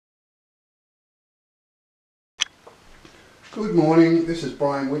Good morning, this is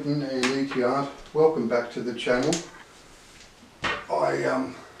Brian Whitten and ET Art. Welcome back to the channel.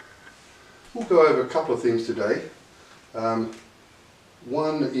 We'll go over a couple of things today.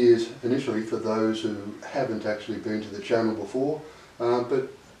 One is initially for those who haven't actually been to the channel before, but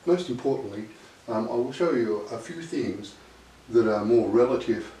most importantly I will show you a few things that are more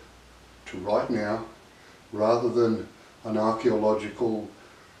relative to right now rather than an archaeological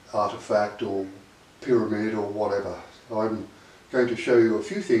artifact or pyramid or whatever. I'm going to show you a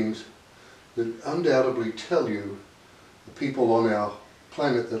few things that undoubtedly tell you the people on our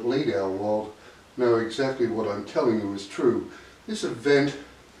planet that lead our world know exactly what I'm telling you is true. This event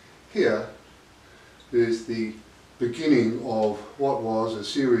here is the beginning of what was a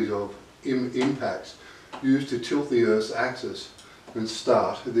series of impacts used to tilt the Earth's axis and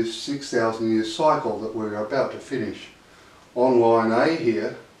start this 6,000 year cycle that we're about to finish. On line A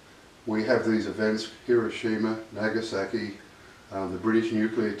here we have these events: Hiroshima, Nagasaki, the British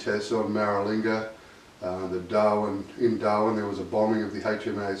nuclear tests on Maralinga, in Darwin there was a bombing of the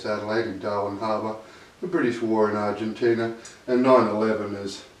HMAS Adelaide in Darwin Harbour, the British war in Argentina, and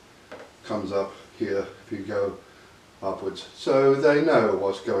 9/11 comes up here if you go upwards. So they know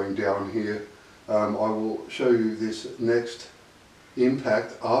what's going down here. I will show you this next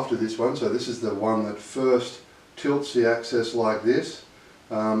impact after this one. So this is the one that first tilts the axis like this.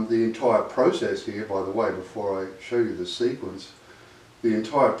 The entire process here, by the way, before I show you the sequence, the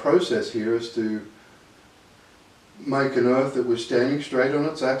entire process here is to make an Earth that was standing straight on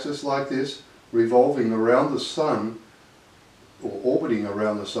its axis like this, revolving around the Sun, or orbiting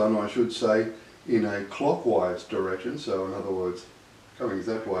around the Sun I should say, in a clockwise direction. So in other words, going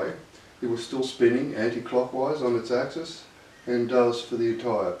that way. It was still spinning anti-clockwise on its axis, and does for the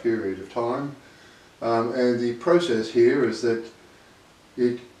entire period of time. And the process here is that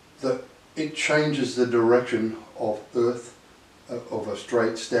it changes the direction of Earth, of a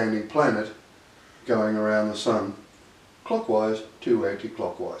straight standing planet going around the Sun, clockwise to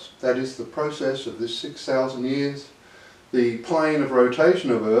anti-clockwise. That is the process of this 6,000 years. The plane of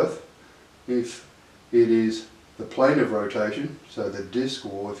rotation of Earth, if it is the plane of rotation, so the disk,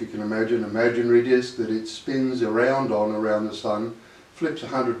 or if you can imagine an imaginary disk that it spins around the Sun, flips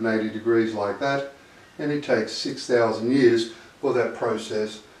 180 degrees like that, and it takes 6,000 years for that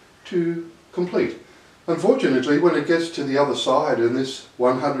process to complete. Unfortunately, when it gets to the other side and this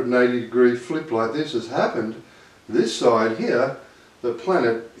 180 degree flip like this has happened, this side here, the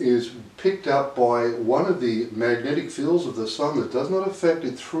planet is picked up by one of the magnetic fields of the Sun that does not affect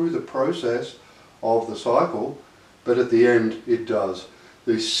it through the process of the cycle, but at the end it does.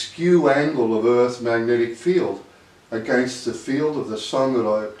 The skew angle of Earth's magnetic field against the field of the Sun that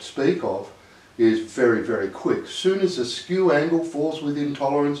I speak of is very, very quick. Soon as the skew angle falls within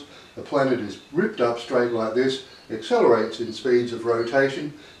tolerance, the planet is ripped up straight like this, accelerates in speeds of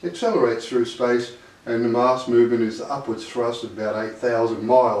rotation, accelerates through space, and the mass movement is the upwards thrust of about 8,000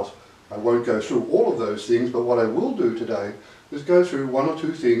 miles. I won't go through all of those things, but what I will do today is go through one or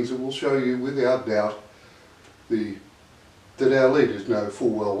two things that will show you without doubt that our leaders know full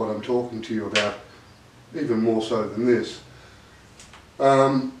well what I'm talking to you about, even more so than this.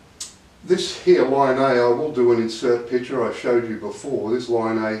 This here, line A, I will do an insert picture. I showed you before. This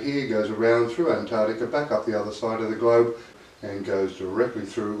line A here goes around through Antarctica, back up the other side of the globe, and goes directly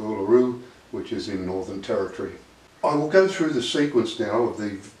through Uluru, which is in Northern Territory. I will go through the sequence now of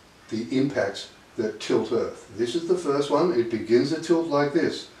the impacts that tilt Earth. This is the first one. It begins to tilt like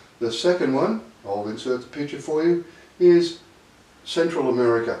this. The second one, I'll insert the picture for you, is Central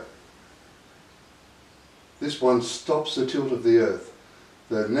America. This one stops the tilt of the Earth.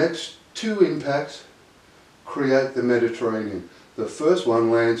 The next two impacts create the Mediterranean. The first one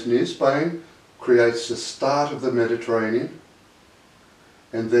lands near Spain, creates the start of the Mediterranean,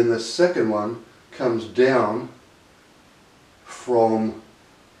 and then the second one comes down from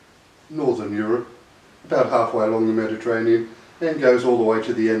Northern Europe, about halfway along the Mediterranean, and goes all the way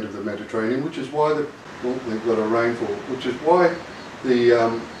to the end of the Mediterranean, which is why they've got a rainfall, which is why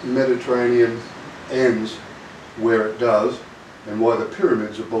the Mediterranean ends where it does, and why the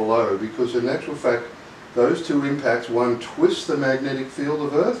pyramids are below, because in actual fact those two impacts, one twists the magnetic field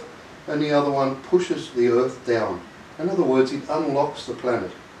of Earth and the other one pushes the Earth down. In other words, it unlocks the planet,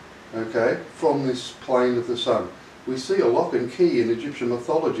 okay, from this plane of the Sun. We see a lock and key in Egyptian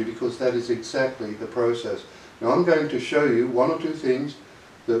mythology because that is exactly the process. Now I'm going to show you one or two things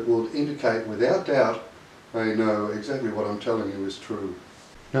that will indicate without doubt they know exactly what I'm telling you is true.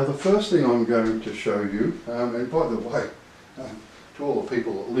 Now the first thing I'm going to show you, and by the way, to all the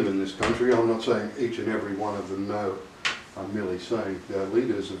people that live in this country, I'm not saying each and every one of them know. I'm merely saying the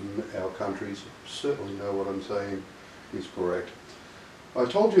leaders of our countries certainly know what I'm saying. is correct. I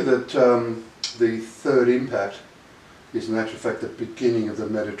told you that the third impact is in actual fact the beginning of the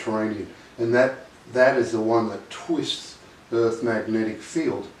Mediterranean, and that is the one that twists Earth's magnetic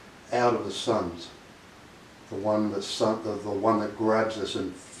field out of the sun's. The one that grabs us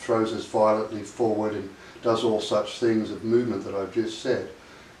and throws us violently forward and does all such things of movement that I've just said.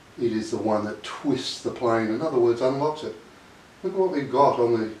 It is the one that twists the plane, in other words, unlocks it. Look at what we've got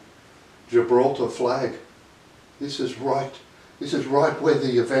on the Gibraltar flag. This is right where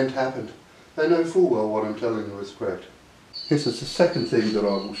the event happened. They know full well what I'm telling you is correct. This is the second thing that I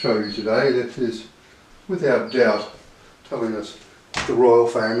will show you today that is without doubt telling us the royal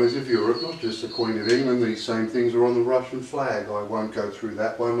families of Europe, not just the Queen of England. These same things are on the Russian flag. I won't go through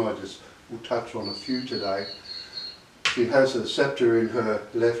that one, I just will touch on a few today. She has a sceptre in her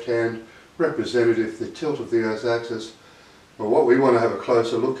left hand, representative of the tilt of the Earth's axis. Well, what we want to have a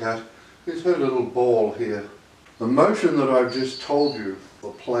closer look at is her little ball here. The motion that I've just told you, the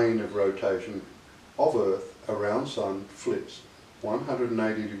plane of rotation of Earth around Sun, flips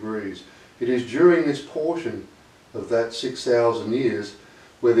 180 degrees. It is during this portion of that 6,000 years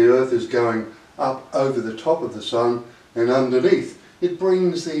where the Earth is going up over the top of the Sun and underneath. It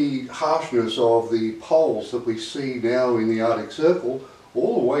brings the harshness of the poles that we see now in the Arctic Circle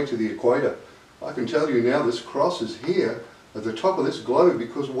all the way to the equator. I can tell you now this cross is here at the top of this globe,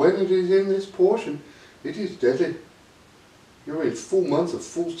 because when it is in this portion, it is deadly. You're in full months of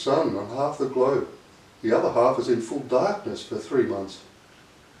full sun on half the globe. The other half is in full darkness for 3 months.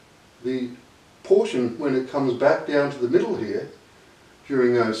 The portion, when it comes back down to the middle here,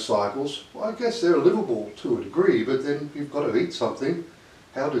 during those cycles, well, I guess they're livable to a degree, but then you've got to eat something.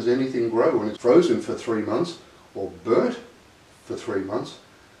 How does anything grow when it's frozen for 3 months or burnt for 3 months?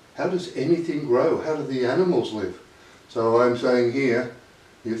 How does anything grow? How do the animals live? So I'm saying here,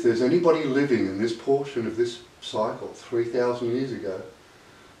 if there's anybody living in this portion of this cycle 3,000 years ago,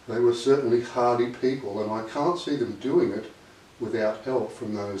 they were certainly hardy people, and I can't see them doing it without help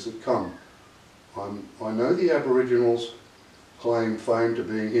from those that come. I know the Aboriginals claim fame to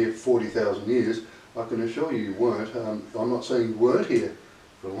being here 40,000 years. I can assure you weren't. I'm not saying you weren't here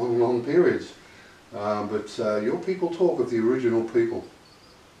for long periods, but your people talk of the original people.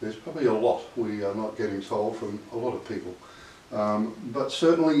 There's probably a lot we are not getting told from a lot of people, but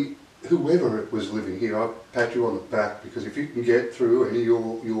certainly whoever was living here, I pat you on the back, because if you can get through, any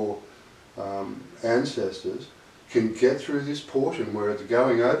of your ancestors can get through this portion where it's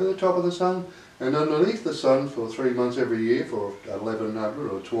going over the top of the sun and underneath the sun for 3 months every year for 1,100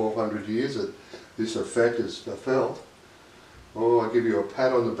 or 1,200 years that this effect is felt. Oh, I give you a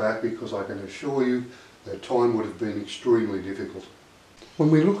pat on the back, because I can assure you that time would have been extremely difficult. When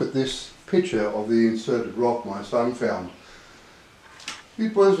we look at this picture of the inserted rock my son found,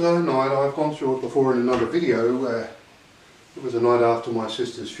 it was a night, I've gone through it before in another video, it was a night after my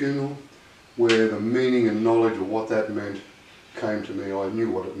sister's funeral, where the meaning and knowledge of what that meant came to me. I knew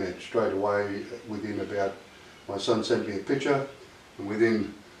what it meant straight away. Within about, my son sent me a picture, and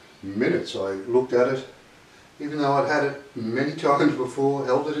within minutes I looked at it. Even though I'd had it many times before,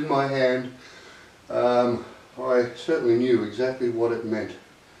 held it in my hand, I certainly knew exactly what it meant.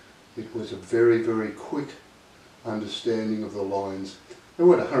 It was a very, very quick understanding of the lines. It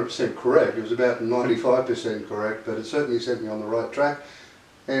wasn't 100% correct, it was about 95% correct, but it certainly set me on the right track.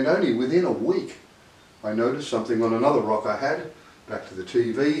 And only within a week I noticed something on another rock I had. Back to the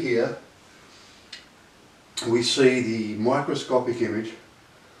TV here, we see the microscopic image,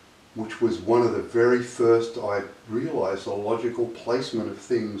 which was one of the very first I realised the logical placement of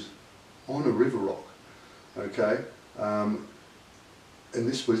things on a river rock. Okay, and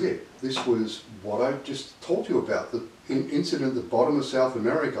this was it. This was what I just told you about, the incident at the bottom of South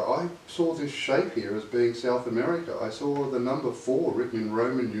America. I saw this shape here as being South America. I saw the number 4 written in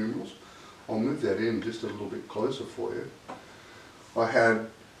Roman numerals. I'll move that in just a little bit closer for you. I had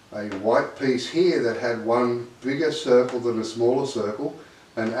a white piece here that had one bigger circle than a smaller circle,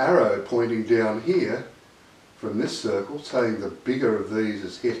 an arrow pointing down here from this circle saying the bigger of these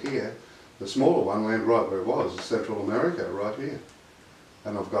is hit here. The smaller one landed right where it was, Central America, right here.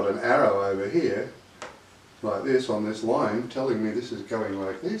 And I've got an arrow over here, like this, on this line, telling me this is going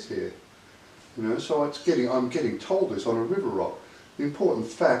like this here. You know, so I'm getting told this on a river rock. The important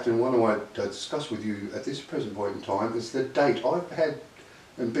fact, and one I want to discuss with you at this present point in time, is the date. I've had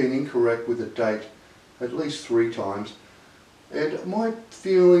and been incorrect with the date at least 3 times. And my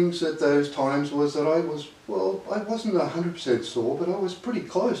feelings at those times was that I wasn't 100% sure, but I was pretty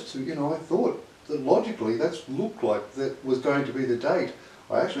close to, you know, I thought that logically that looked like that was going to be the date.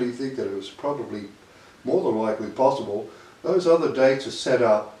 I actually think that it was probably more than likely possible. Those other dates are set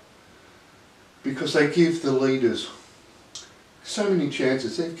up because they give the leaders so many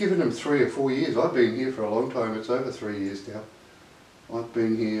chances. They've given them 3 or 4 years. I've been here for a long time. It's over 3 years now. I've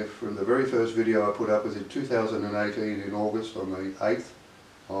been here from the very first video I put up was in 2018 in August on the 8th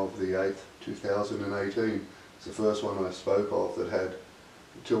of the 8th, 2018. It's the first one I spoke of that had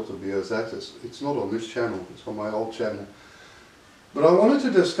the tilt of the Earth's axis. It's not on this channel, it's on my old channel. But I wanted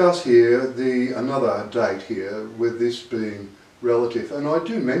to discuss here another date here, with this being relative, and I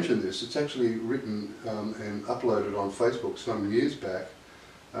do mention this. It's actually written and uploaded on Facebook some years back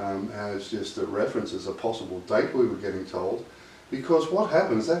as just a reference as a possible date we were getting told, because what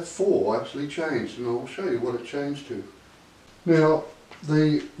happens, that 4 actually changed, and I'll show you what it changed to. Now,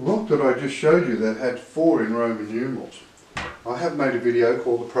 the rock that I just showed you that had 4 in Roman numerals, I have made a video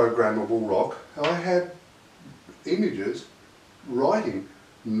called the Programmable Rock. I had images writing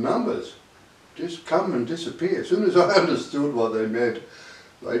numbers just come and disappear. As soon as I understood what they meant,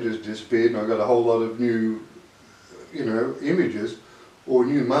 they just disappeared, and I got a whole lot of new, images or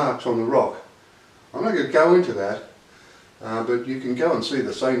new marks on the rock. I'm not going to go into that, but you can go and see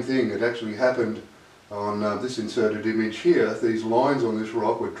the same thing that actually happened on this inserted image here. These lines on this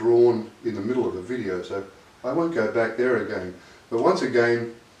rock were drawn in the middle of the video, so I won't go back there again. But once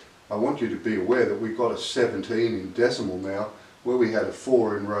again, I want you to be aware that we've got a 17 in decimal now, where we had a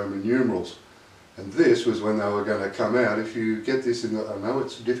 4 in Roman numerals. And this was when they were going to come out. If you get this in the, I know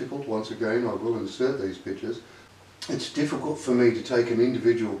it's difficult, once again I will insert these pictures. It's difficult for me to take an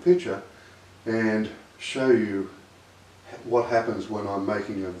individual picture and show you what happens when I'm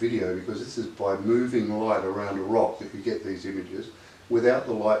making a video, because this is by moving light around a rock that you get these images. Without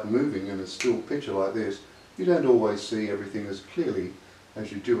the light moving in a still picture like this, you don't always see everything as clearly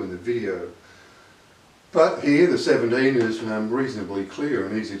as you do in the video. But here the 17 is reasonably clear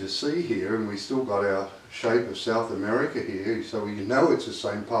and easy to see here, and we still got our shape of South America here, so you know it's the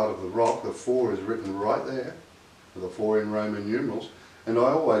same part of the rock. The 4 is written right there, with the 4 in Roman numerals. And I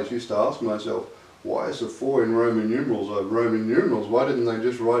always used to ask myself, why is the 4 in Roman numerals Roman numerals? Why didn't they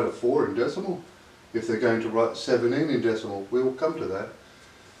just write a 4 in decimal? If they're going to write 17 in decimal, we'll come to that.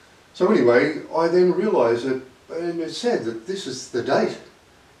 So anyway, I then realised that, and it said that this is the date.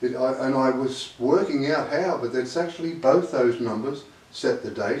 And I was working out how, but it's actually both those numbers set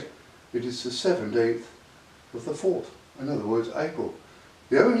the date. It is the 17th of the 4th, in other words, April.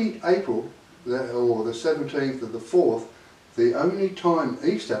 The only April, or the 17th of the 4th, the only time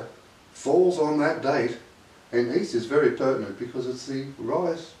Easter falls on that date, and Easter is very pertinent because it's the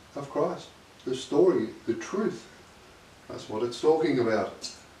rise of Christ, the story, the truth. That's what it's talking about.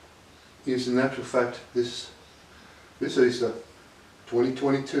 Is in actual fact this Easter,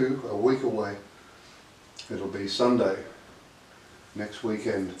 2022, a week away. It'll be Sunday, next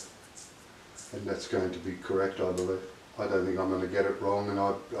weekend, and that's going to be correct, I believe. I don't think I'm going to get it wrong, and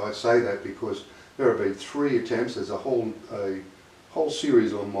I say that because there have been 3 attempts. There's a whole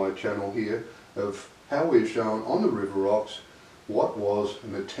series on my channel here of how we've shown on the river rocks what was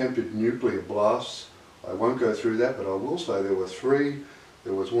an attempted nuclear blast. I won't go through that, but I will say there were 3.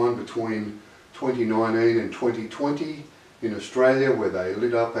 There was one between 2019 and 2020 in Australia, where they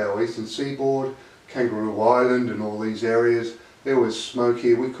lit up our eastern seaboard, Kangaroo Island and all these areas. There was smoke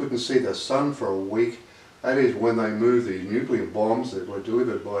here. We couldn't see the sun for a week. That is when they moved the nuclear bombs that were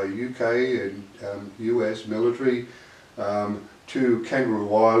delivered by UK and US military to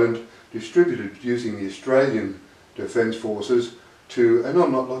Kangaroo Island, distributed using the Australian Defence Forces to, and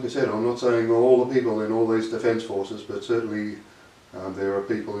I'm not, like I said, I'm not saying all the people in all these Defence Forces, but certainly there are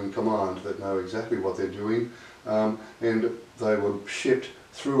people in command that know exactly what they're doing. And they were shipped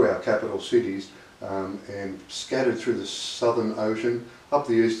through our capital cities and scattered through the Southern Ocean, up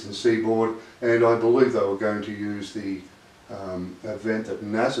the eastern seaboard, and I believe they were going to use the event that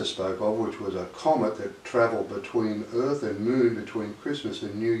NASA spoke of, which was a comet that travelled between Earth and Moon between Christmas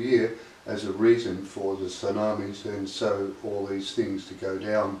and New Year, as a reason for the tsunamis and so all these things to go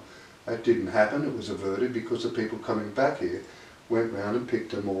down. That didn't happen. It was averted because the people coming back here went round and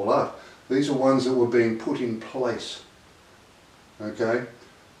picked them all up. These are ones that were being put in place. Okay.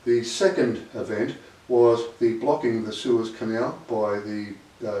 The second event was the blocking of the Suez Canal by the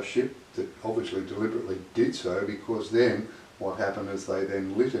ship that obviously deliberately did so, because then what happened is they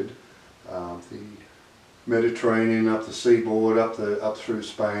then littered the Mediterranean up the seaboard, up through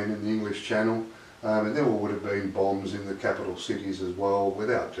Spain and the English Channel, and there would have been bombs in the capital cities as well,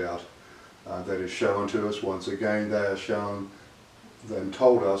 without doubt. That is shown to us once again. They are shown and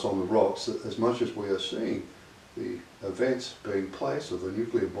told us on the rocks that as much as we are seeing the events being placed, or the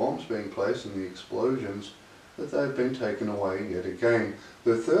nuclear bombs being placed and the explosions, that they've been taken away yet again.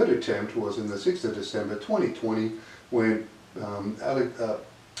 The third attempt was in the 6th of December 2020 when Mr.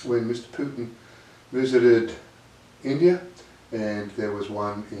 Putin visited India, and there was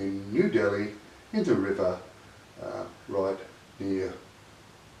one in New Delhi in the river right near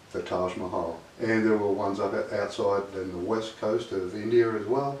the Taj Mahal. And there were ones up outside in the west coast of India as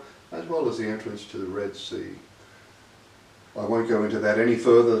well as the entrance to the Red Sea. I won't go into that any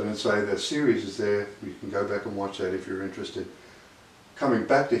further than say the series is there. You can go back and watch that if you're interested. Coming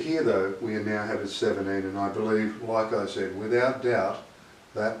back to here though, we are now at 17, and I believe, like I said, without doubt,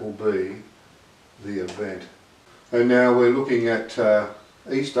 that will be the event. And now we're looking at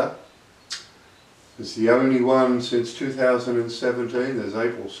Easter. It's the only one since 2017. There's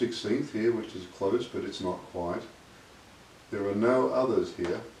April 16th here, which is close, but it's not quite. There are no others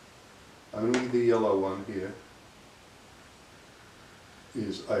here. Only the yellow one here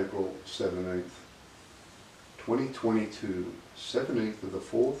is April 17th, 2022, 17th of the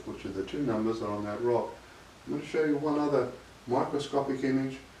 4th, which are the two numbers that are on that rock. I'm going to show you one other microscopic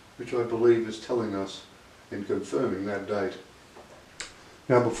image, which I believe is telling us and confirming that date.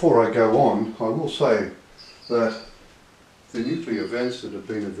 Now, before I go on, I will say that the nuclear events that have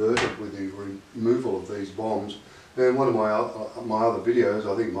been averted with the removal of these bombs, and one of my other videos,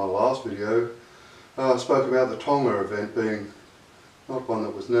 I think my last video, spoke about the Tonga event being not one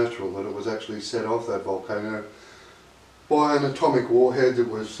that was natural, that it was actually set off, that volcano, by an atomic warhead that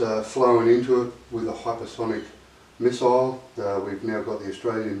was flown into it with a hypersonic missile. We've now got the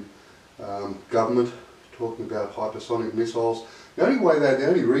Australian government talking about hypersonic missiles. The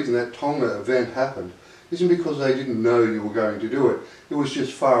only reason that Tonga event happened isn't because they didn't know you were going to do it. It was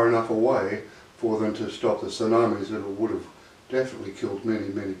just far enough away for them to stop the tsunamis that would have definitely killed many,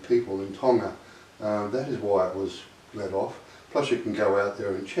 many people in Tonga. That is why it was let off. Plus you can go out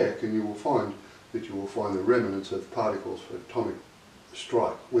there and check, and you will find that you will find the remnants of particles for atomic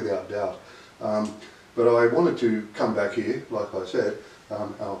strike, without doubt. But I wanted to come back here, like I said,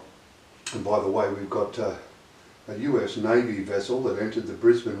 and by the way, we've got a US Navy vessel that entered the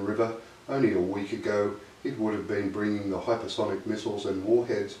Brisbane River only a week ago. It would have been bringing the hypersonic missiles and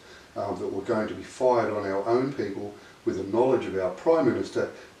warheads that were going to be fired on our own people with the knowledge of our Prime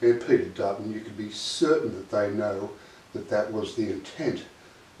Minister and Peter Dutton. You could be certain that they know that that was the intent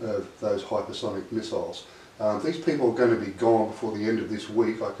of those hypersonic missiles. These people are going to be gone before the end of this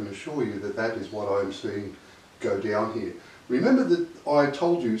week. I can assure you that that is what I'm seeing go down here. Remember that I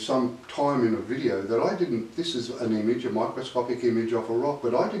told you some time in a video that I didn't, this is an image, a microscopic image of a rock,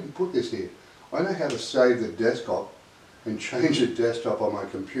 but I didn't put this here. I know how to save the desktop and change the desktop on my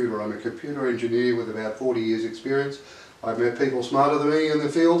computer. I'm a computer engineer with about 40 years experience. I've met people smarter than me in the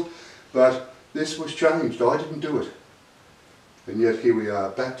field, but this was changed. I didn't do it. And yet here we are,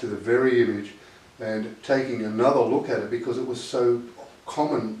 back to the very image and taking another look at it because it was so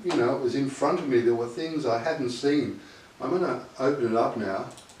common, you know, it was in front of me. There were things I hadn't seen. I'm going to open it up now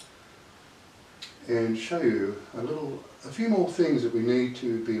and show you a few more things that we need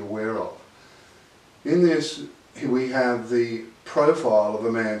to be aware of. In this, we have the profile of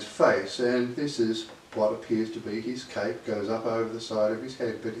a man's face, and this is what appears to be his cape, goes up over the side of his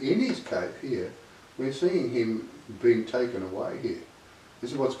head. But in his cape here, we're seeing him being taken away here.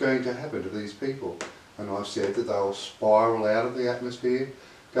 This is what's going to happen to these people. And I've said that they'll spiral out of the atmosphere,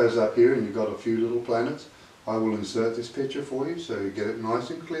 goes up here, and you've got a few little planets. I will insert this picture for you so you get it nice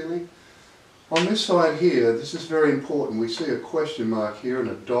and clearly. On this side here, this is very important. We see a question mark here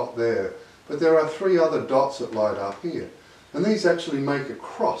and a dot there. But there are three other dots that light up here. And these actually make a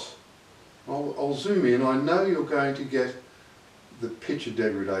cross. I'll zoom in. I know you're going to get the picture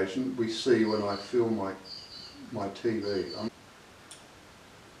degradation we see when I film my TV.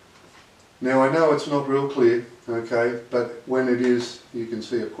 Now I know it's not real clear, okay, but when it is, you can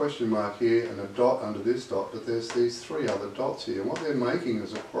see a question mark here and a dot under this dot, but there's these three other dots here, and what they're making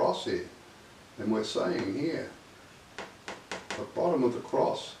is a cross here. And we're saying here, the bottom of the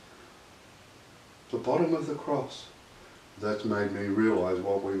cross, the bottom of the cross. That's made me realise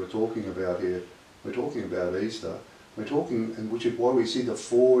what we were talking about here. We're talking about Easter. We're talking, and which is why we see the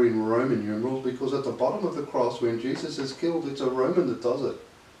 4 in Roman numerals, because at the bottom of the cross, when Jesus is killed, it's a Roman that does it.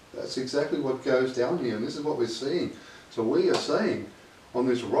 That's exactly what goes down here, and this is what we're seeing. So we are saying on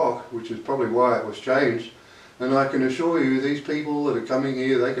this rock, which is probably why it was changed, and I can assure you these people that are coming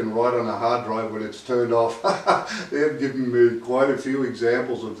here, they can write on a hard drive when it's turned off. They've given me quite a few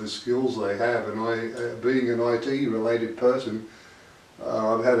examples of the skills they have, and I, being an IT related person,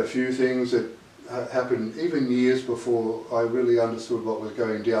 I've had a few things that happened even years before I really understood what was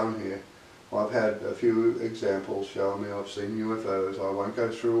going down here. I've had a few examples show me I've seen UFOs. I won't go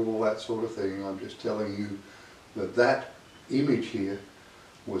through all that sort of thing. I'm just telling you that that image here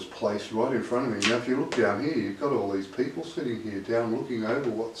was placed right in front of me. Now if you look down here, you've got all these people sitting here down looking over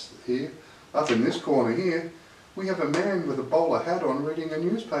what's here. Up in this corner here, we have a man with a bowler hat on reading a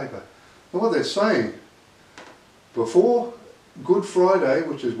newspaper. And what they're saying, before Good Friday,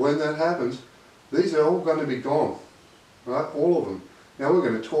 which is when that happens, these are all going to be gone, right? All of them. Now we're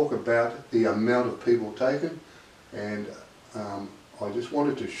going to talk about the amount of people taken, and I just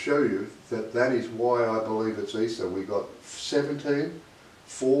wanted to show you that that is why I believe it's Easter. We got 17,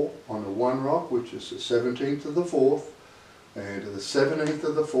 4 on the one rock, which is the 17th of the 4th, and the 17th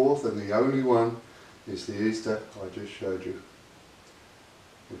of the 4th, and the only one is the Easter I just showed you,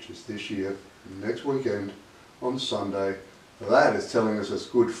 which is this year, next weekend, on Sunday. That is telling us it's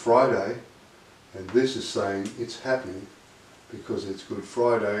Good Friday, and this is saying it's happening because it's Good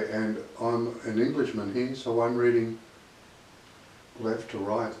Friday, and I'm an Englishman here, so I'm reading left to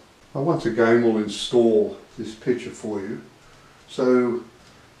right. I once again will install this picture for you so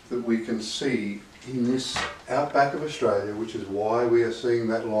that we can see in this outback of Australia, which is why we are seeing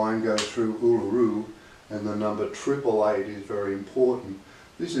that line go through Uluru, and the number 888 is very important.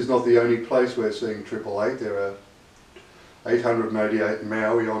 This is not the only place we're seeing 888. There are 888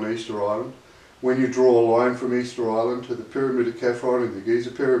 Maui on Easter Island. When you draw a line from Easter Island to the Pyramid of Khafre and the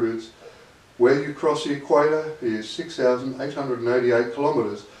Giza Pyramids, where you cross the equator is 6,888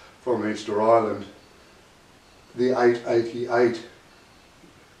 kilometres from Easter Island. The 888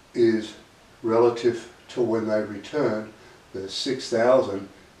 is relative to when they return. The 6,000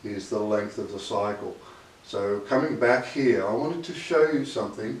 is the length of the cycle. So coming back here, I wanted to show you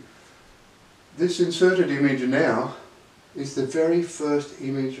something. This inserted image now is the very first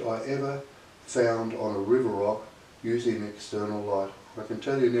image I ever found on a river rock using external light. I can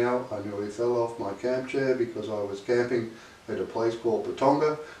tell you now, I nearly fell off my camp chair because I was camping at a place called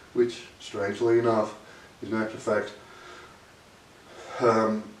Patonga, which, strangely enough, is in actual fact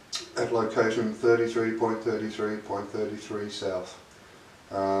at location 33.33.33 south.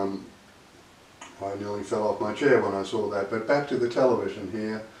 I nearly fell off my chair when I saw that. But back to the television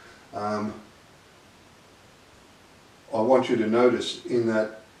here. I want you to notice in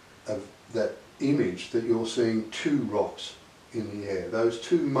that image that you're seeing two rocks in the air. Those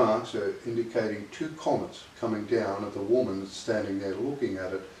two marks are indicating two comets coming down, and the woman standing there looking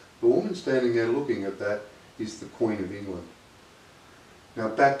at it. The woman standing there looking at that is the Queen of England. Now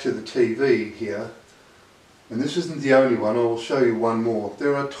back to the TV here, and this isn't the only one, I will show you one more.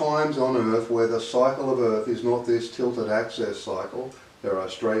 There are times on Earth where the cycle of Earth is not this tilted axis cycle. There are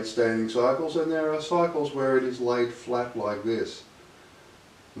straight standing cycles, and there are cycles where it is laid flat like this.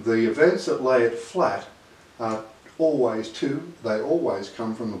 The events that lay it flat are always two. They always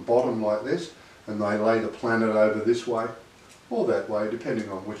come from the bottom like this, and they lay the planet over this way or that way, depending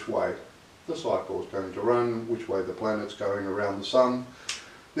on which way the cycle is going to run, which way the planet's going around the sun.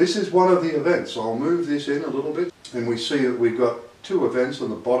 This is one of the events. I'll move this in a little bit, and we see that we've got two events on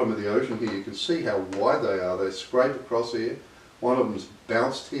the bottom of the ocean here. You can see how wide they are. They scrape across here. One of them's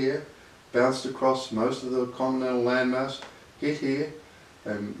bounced here, bounced across most of the continental landmass, hit here,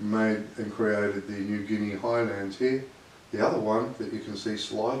 and made and created the New Guinea highlands here. The other one that you can see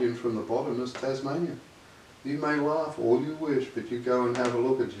slide in from the bottom is Tasmania. You may laugh all you wish, but you go and have a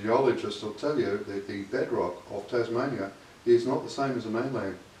look at geologists will tell you that the bedrock of Tasmania is not the same as the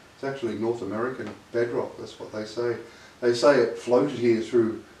mainland. It's actually North American bedrock, that's what they say. They say it floated here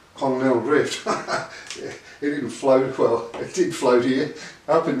through continental drift. It didn't float, well, it did float here,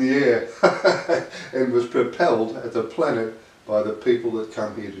 up in the air, and was propelled at the planet by the people that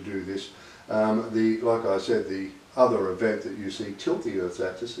come here to do this. Like I said, the other event that you see tilt the Earth's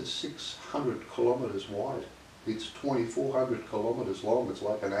axis is 600 kilometres wide. It's 2,400 kilometres long. It's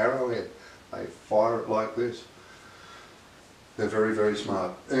like an arrowhead. They fire it like this. They're very, very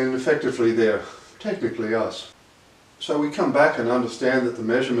smart. And effectively they're technically us. So we come back and understand that the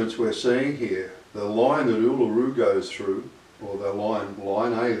measurements we're seeing here, the line that Uluru goes through, or the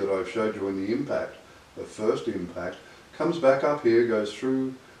line A that I've showed you in the impact, the first impact, comes back up here, goes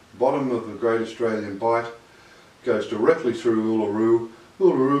through the bottom of the Great Australian Bight, goes directly through Uluru.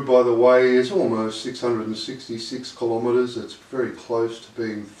 Uluru, by the way, is almost 666 kilometres. It's very close to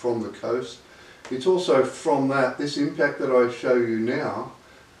being from the coast. It's also from that, this impact that I show you now,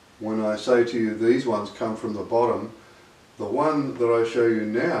 when I say to you these ones come from the bottom, the one that I show you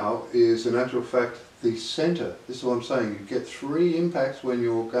now is in actual fact the centre. This is what I'm saying. You get three impacts when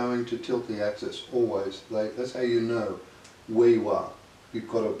you're going to tilt the axis, always. That's how you know where you are. You've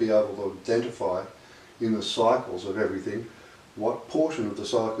got to be able to identify in the cycles of everything what portion of the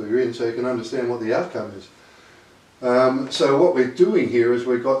cycle you're in, so you can understand what the outcome is. So what we're doing here is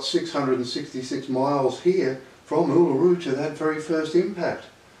we've got 666 miles here from Uluru to that very first impact.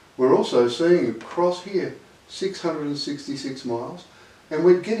 We're also seeing across here 666 miles, and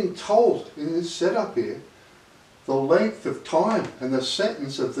we're getting told in this setup here the length of time and the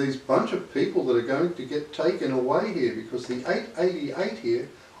sentence of these bunch of people that are going to get taken away here, because the 888 here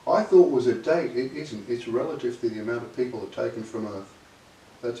I thought was a date. It isn't. It's relative to the amount of people that are taken from Earth.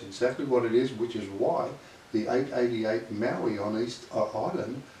 That's exactly what it is, which is why the 888 Maui on East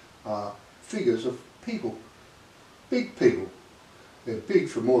Island are figures of people. Big people. They're big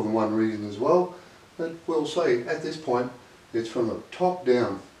for more than one reason as well, but we'll say at this point it's from the top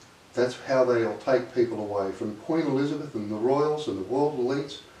down. That's how they'll take people away. From Queen Elizabeth and the royals and the world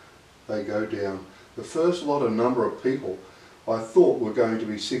elites, they go down. The first lot of number of people I thought were going to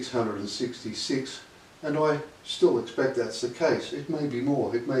be 666, and I still expect that's the case. It may be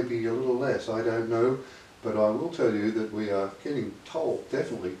more, it may be a little less, I don't know, but I will tell you that we are getting told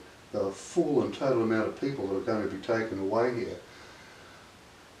definitely the full and total amount of people that are going to be taken away here.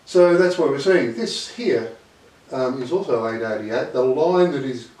 So that's what we're seeing. This here is also 888. The line that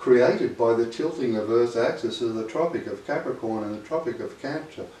is created by the tilting of Earth's axis is the Tropic of Capricorn and the Tropic of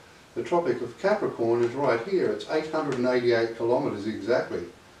Cancer. The Tropic of Capricorn is right here. It's 888 kilometres exactly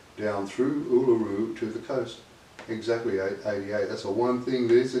down through Uluru to the coast. Exactly 888. That's the one thing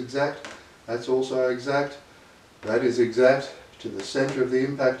that is exact. That's also exact. That is exact to the centre of the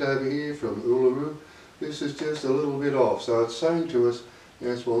impact over here from Uluru. This is just a little bit off. So it's saying to us,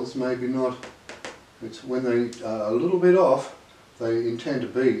 yes, well, this may be not. It's when they are a little bit off, they intend to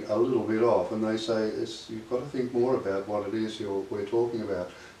be a little bit off, and they say you've got to think more about what it is we're talking about.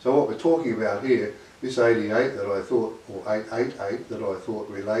 So what we're talking about here, this 88 that I thought, or 888 that I thought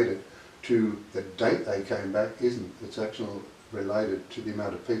related to the date they came back, isn't. It's actually related to the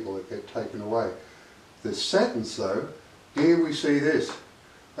amount of people that get taken away. The sentence though, here we see this.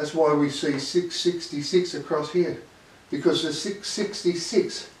 That's why we see 666 across here. Because the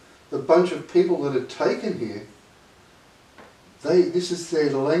 666, the bunch of people that are taken here, this is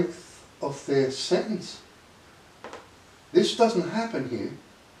their length of their sentence. This doesn't happen here.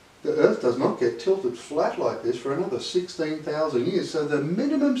 The Earth does not get tilted flat like this for another 16,000 years. So the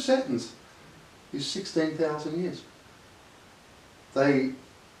minimum sentence is 16,000 years. They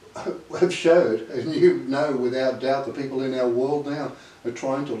have showed, and you know without doubt the people in our world now are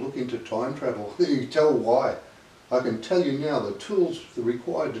trying to look into time travel. You can tell why. I can tell you now the tools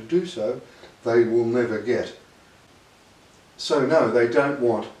required to do so, they will never get. So no, they don't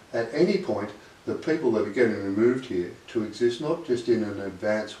want at any point the people that are getting removed here to exist not just in an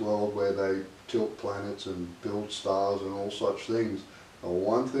advanced world where they tilt planets and build stars and all such things.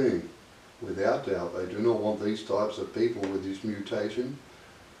 One thing, without doubt, they do not want these types of people with this mutation,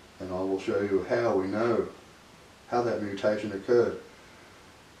 and I will show you how we know how that mutation occurred.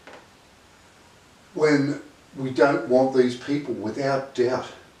 When we don't want these people, without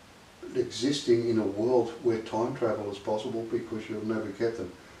doubt, existing in a world where time travel is possible, because you'll never get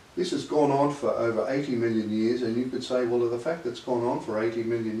them. This has gone on for over 80 million years, and you could say, well, the fact that it's gone on for 80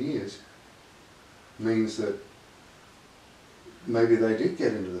 million years means that maybe they did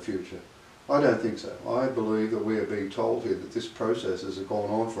get into the future. I don't think so. I believe that we are being told here that this process has gone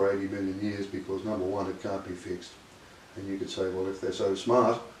on for 80 million years because, number one, it can't be fixed. And you could say, well, if they're so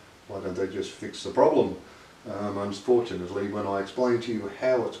smart, why don't they just fix the problem? Unfortunately, when I explain to you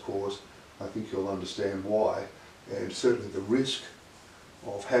how it's caused, I think you'll understand why, and certainly the risk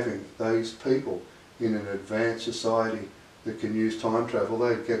of having these people in an advanced society that can use time travel.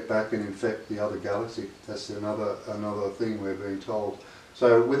 They'd get back and infect the other galaxy. That's another thing we're being told.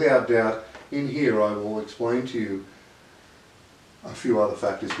 So without doubt, in here I will explain to you a few other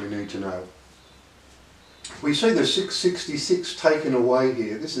factors we need to know. We see the 666 taken away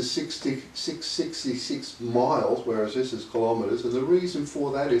here. This is 666 miles, whereas this is kilometres, and the reason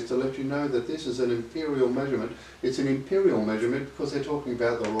for that is to let you know that this is an imperial measurement. It's an imperial measurement because they're talking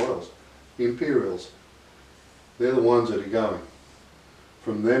about the royals, the imperials. They're the ones that are going.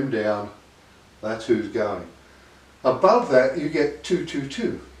 From them down, that's who's going. Above that you get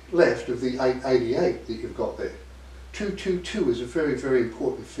 222, left of the 888 that you've got there. 222 is a very, very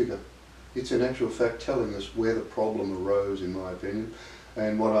important figure. It's in actual fact telling us where the problem arose, in my opinion.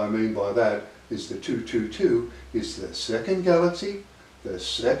 And what I mean by that is the 222 is the second galaxy, the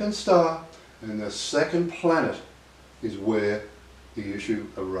second star, and the second planet is where the issue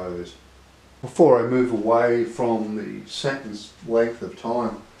arose. Before I move away from the sentence length of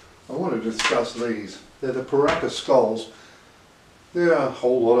time, I want to discuss these. They're the Paraka skulls. There are a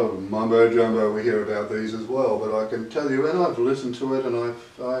whole lot of mumbo jumbo we hear about these as well, but I can tell you, and I've listened to it, and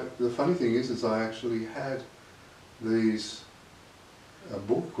the funny thing is I actually had these, a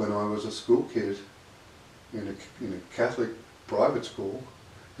book when I was a school kid in a Catholic private school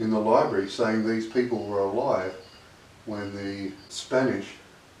in the library saying these people were alive when the Spanish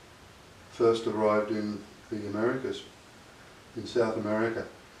first arrived in the Americas, in South America.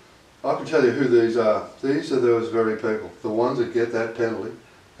 I can tell you who these are. These are those very people, the ones that get that penalty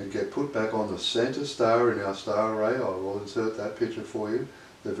and get put back on the centre star in our star array. I will insert that picture for you.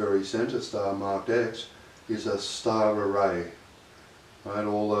 The very centre star marked X is a star array. Right?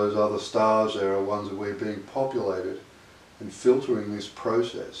 All those other stars there are ones that we're being populated and filtering this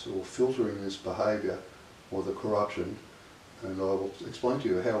process or filtering this behaviour or the corruption, and I will explain to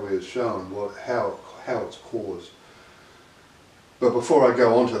you how we have shown how it's caused. But before I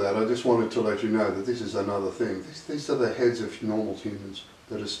go on to that, I just wanted to let you know that this is another thing. These are the heads of normal humans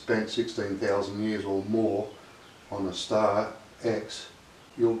that have spent 16,000 years or more on a star X.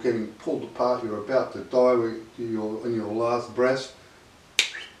 You're getting pulled apart, you're about to die in your last breath,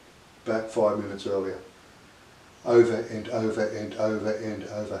 back 5 minutes earlier. Over and over and over and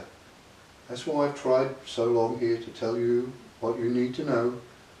over. That's why I've tried so long here to tell you what you need to know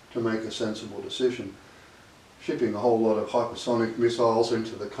to make a sensible decision. Shipping a whole lot of hypersonic missiles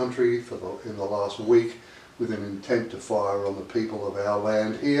into the country in the last week with an intent to fire on the people of our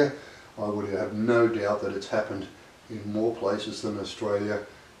land here. I would have no doubt that it's happened in more places than Australia.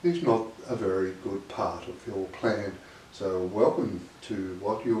 It's not a very good part of your plan. So welcome to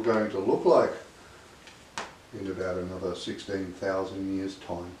what you're going to look like in about another 16,000 years'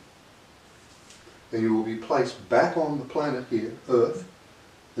 time. And you will be placed back on the planet here, Earth.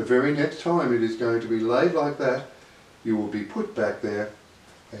 The very next time it is going to be laid like that, you will be put back there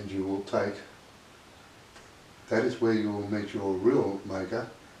and you will take, that is where you will meet your real maker,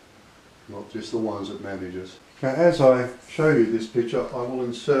 not just the ones that manage us. Now as I show you this picture, I will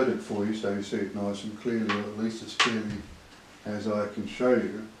insert it for you so you see it nice and clearly, or at least as clearly as I can show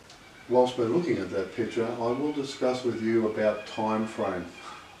you. Whilst we're looking at that picture, I will discuss with you about time frame.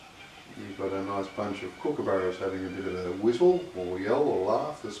 You've got a nice bunch of kookaburras having a bit of a whistle or yell or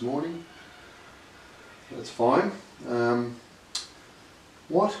laugh this morning. That's fine.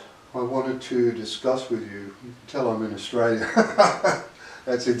 What I wanted to discuss with you, you can tell I'm in Australia.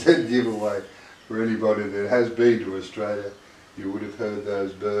 That's a dead giveaway for anybody that has been to Australia. You would have heard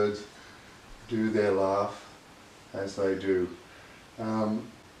those birds do their laugh as they do.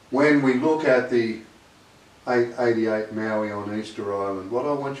 When we look at the 888 Maui on Easter Island, what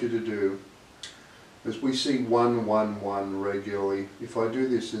I want you to do is we see 111 regularly. If I do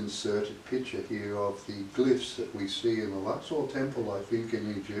this inserted picture here of the glyphs that we see in the Luxor Temple, I think in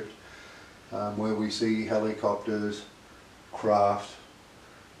Egypt, where we see helicopters, craft,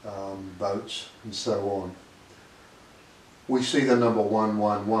 boats and so on. We see the number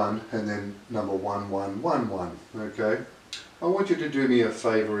 111 and then number 1111, okay? I want you to do me a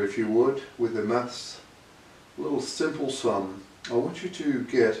favour if you would with the maths. A little simple sum. I want you to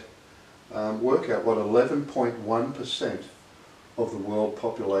work out what 11.1% of the world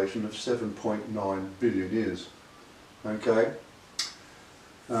population of 7.9 billion is. Okay?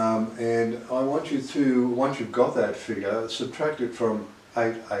 And I want you to, once you've got that figure, subtract it from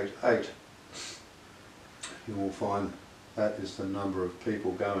 888. You will find that is the number of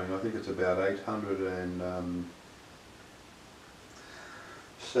people going. I think it's about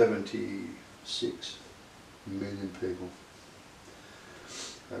 876 million people.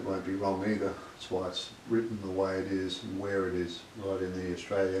 That won't be wrong either. That's why it's written the way it is and where it is, right in the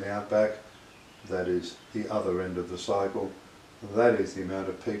Australian outback. That is the other end of the cycle. That is the amount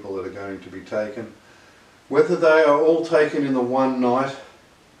of people that are going to be taken. Whether they are all taken in the one night,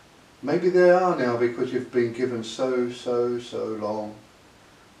 maybe they are now because you've been given so long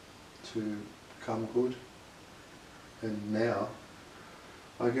to become good. And now,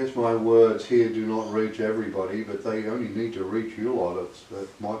 I guess my words here do not reach everybody, but they only need to reach you lot. It's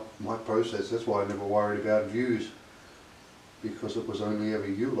my process. That's why I never worried about views, because it was only ever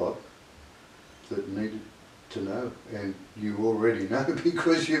you lot that needed to know, and you already know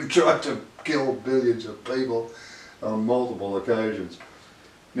because you've tried to kill billions of people on multiple occasions.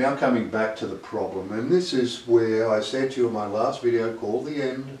 Now coming back to the problem, and this is where I said to you in my last video called The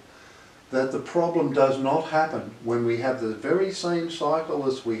End, that the problem does not happen when we have the very same cycle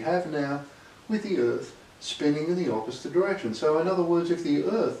as we have now with the Earth spinning in the opposite direction. So in other words, if the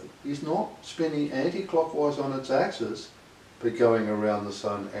Earth is not spinning anti-clockwise on its axis, but going around the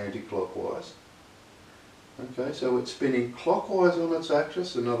Sun anti-clockwise, okay, so it's spinning clockwise on its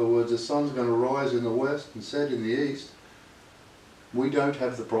axis, in other words the Sun's going to rise in the west and set in the east, we don't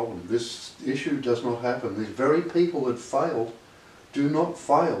have the problem. This issue does not happen. These very people that failed do not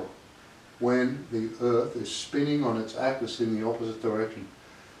fail when the Earth is spinning on its axis in the opposite direction.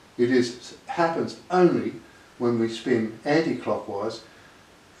 It happens only when we spin anti-clockwise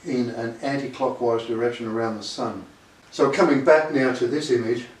in an anti-clockwise direction around the Sun. So coming back now to this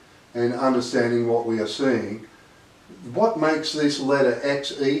image, and understanding what we are seeing. What makes this letter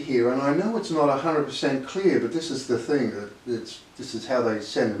XE here, and I know it's not 100% clear, but this is the thing, that this is how they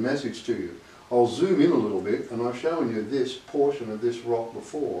send a message to you. I'll zoom in a little bit, and I've shown you this portion of this rock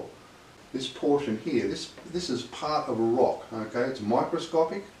before. This portion here, this is part of a rock, okay? It's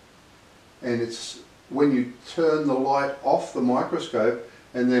microscopic, and it's when you turn the light off the microscope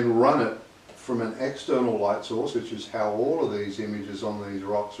and then run it from an external light source, which is how all of these images on these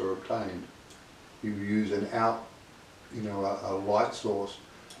rocks are obtained. You use a light source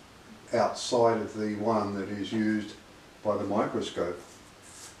outside of the one that is used by the microscope.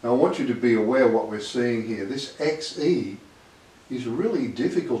 Now I want you to be aware of what we're seeing here. This XE is really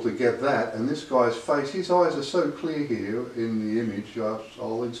difficult to get that, and this guy's face, his eyes are so clear here in the image.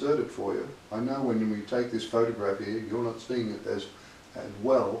 I'll insert it for you. I know when we take this photograph here, you're not seeing it as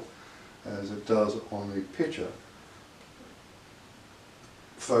well as it does on the picture.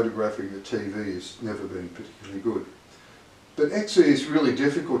 Photographing the TV has never been particularly good. But XE is really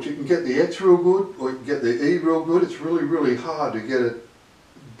difficult. You can get the X real good, or you can get the E real good. It's really, really hard to get it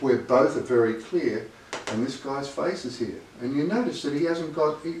where both are very clear, and this guy's face is here. And you notice that he hasn't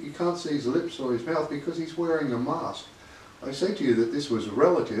got, you can't see his lips or his mouth because he's wearing a mask. I said to you that this was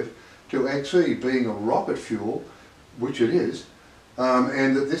relative to XE being a rocket fuel, which it is,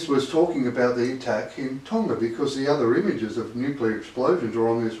 and that this was talking about the attack in Tonga, because the other images of nuclear explosions are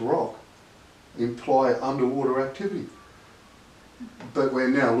on this rock imply underwater activity. But we're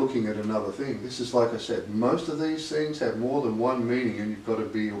now looking at another thing. This is, like I said, most of these things have more than one meaning, and you've got to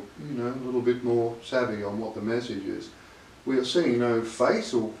be, a little bit more savvy on what the message is. We are seeing no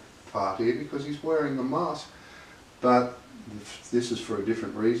facial part here because he's wearing a mask, but this is for a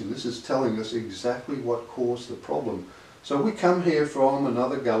different reason. This is telling us exactly what caused the problem. So we come here from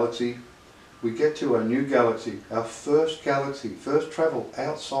another galaxy, we get to a new galaxy, our first galaxy, first travel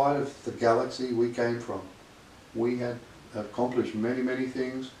outside of the galaxy we came from. We had accomplished many, many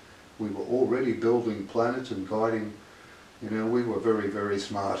things. We were already building planets and guiding, we were very, very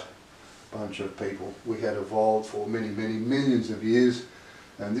smart bunch of people. We had evolved for many, many millions of years,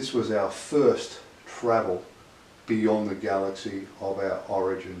 and this was our first travel beyond the galaxy of our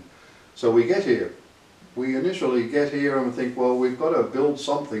origin. So we get here. We initially get here and think, well, we've got to build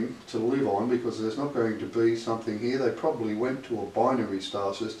something to live on because there's not going to be something here. They probably went to a binary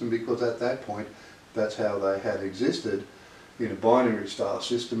star system because at that point that's how they had existed, in a binary star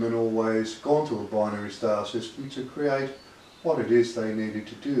system, and always gone to a binary star system to create what it is they needed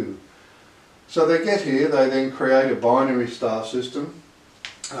to do. So they get here, they then create a binary star system,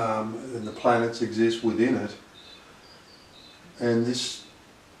 and the planets exist within it. And this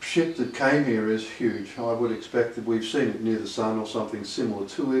ship that came here is huge. I would expect that we've seen it near the Sun or something similar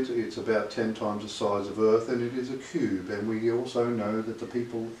to it. It's about 10 times the size of Earth, and it is a cube. And we also know that the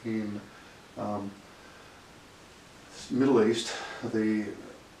people in Middle East, the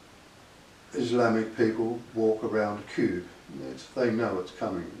Islamic people, walk around a cube. They know it's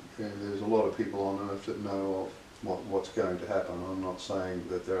coming. And there's a lot of people on Earth that know of what's going to happen. I'm not saying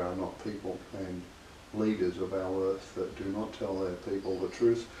that there are not people and leaders of our Earth that do not tell their people the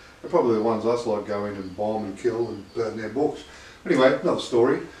truth. They're probably the ones us like go in and bomb and kill and burn their books. Anyway, another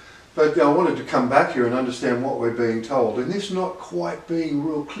story. But I wanted to come back here and understand what we're being told. And this not quite being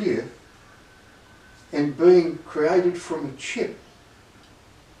real clear, and being created from a chip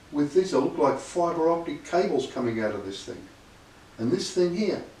with this, it looked like fibre optic cables coming out of this thing. And this thing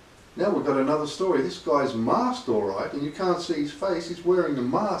here. Now we've got another story. This guy's masked all right, and you can't see his face. He's wearing a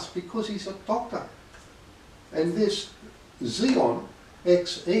mask because he's a doctor. And this Xeon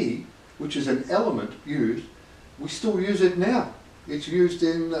XE, which is an element used, we still use it now. It's used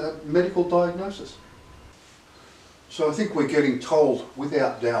in medical diagnosis. So I think we're getting told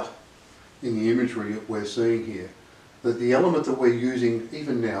without doubt in the imagery that we're seeing here that the element that we're using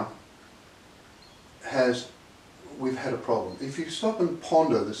even now we've had a problem. If you stop and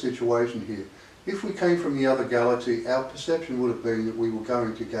ponder the situation here, if we came from the other galaxy, our perception would have been that we were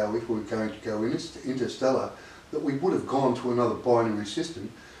going to go, if we were going to go interstellar, that we would have gone to another binary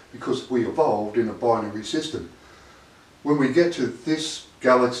system because we evolved in a binary system. When we get to this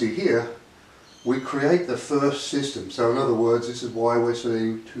galaxy here, we create the first system. So in other words, this is why we're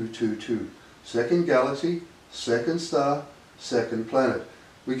seeing 222. Second galaxy, second star, second planet.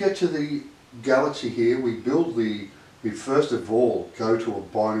 We get to the galaxy here, we first of all go to a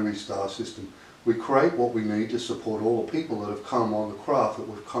binary star system. We create what we need to support all the people that have come on the craft that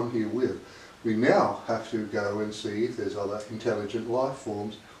we've come here with. We now have to go and see if there's other intelligent life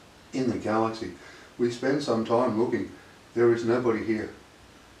forms in the galaxy. We spend some time looking. There is nobody here.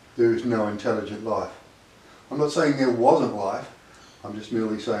 There is no intelligent life. I'm not saying there wasn't life. I'm just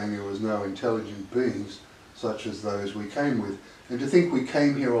merely saying there was no intelligent beings such as those we came with. And to think we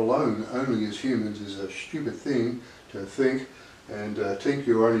came here alone, only as humans, is a stupid thing to think. And think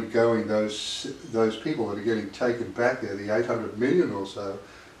you're only going, those people that are getting taken back there, the 800 million or so,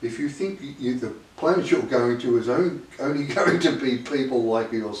 if you think the planet you're going to is only going to be people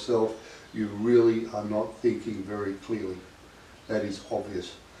like yourself, you really are not thinking very clearly. That is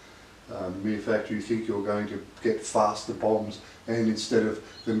obvious. Mere fact you think you're going to get faster bombs, and instead of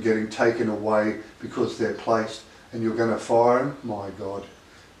them getting taken away because they're placed and you're going to fire them, my God,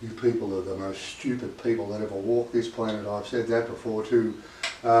 you people are the most stupid people that ever walked this planet. I've said that before too.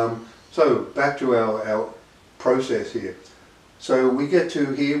 So back to our process here. So we get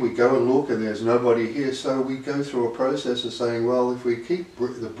to here, we go and look, and there's nobody here, so we go through a process of saying, well, if we keep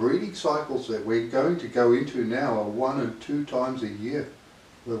the breeding cycles that we're going to go into now are 1 and 2 times a year,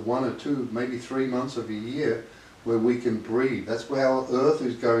 with 1 or 2, maybe 3 months of a year where we can breed. That's how Earth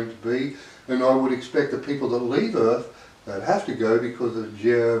is going to be, and I would expect the people that leave Earth, that have to go because of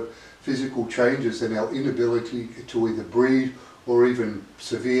geophysical changes and our inability to either breed or even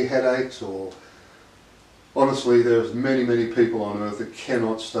severe headaches, or honestly there's many people on Earth that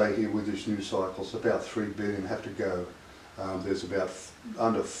cannot stay here with this new cycle. So about 3 billion have to go. There's about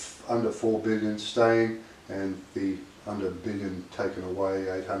under 4 billion staying, and the under a billion taken away,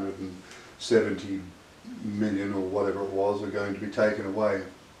 870 million or whatever it was are going to be taken away.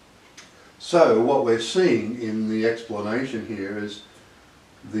 So what we're seeing in the explanation here is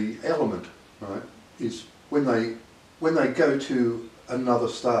the element, right, is when they go to another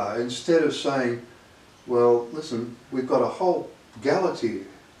star, instead of saying, well, listen, we've got a whole galaxy.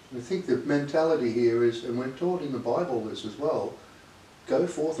 I think the mentality here is, and we're taught in the Bible this as well, go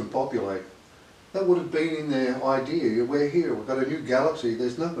forth and populate. That would have been in their idea. We're here, we've got a new galaxy,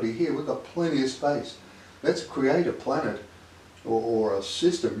 there's nobody here, we've got plenty of space. Let's create a planet or a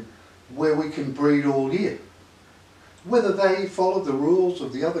system where we can breed all year. Whether they followed the rules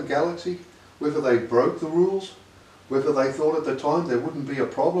of the other galaxy, whether they broke the rules, whether they thought at the time there wouldn't be a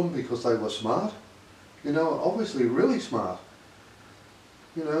problem because they were smart, you know, obviously really smart.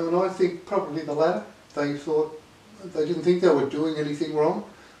 You know, and I think probably the latter. They thought, they didn't think they were doing anything wrong.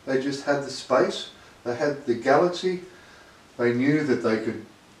 They just had the space, they had the galaxy, they knew that they could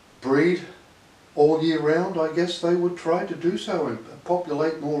breed all year round. I guess they would try to do so and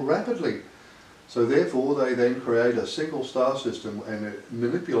populate more rapidly. So therefore they then create a single star system and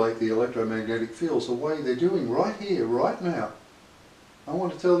manipulate the electromagnetic fields the way they're doing right here, right now. I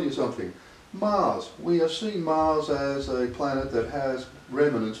want to tell you something. Mars, we are seeing Mars as a planet that has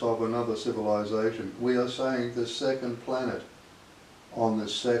remnants of another civilization. We are saying the second planet on the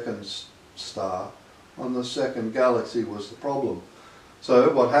second star, on the second galaxy was the problem.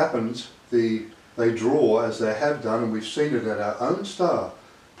 So what happens, they draw, as they have done, and we've seen it at our own star,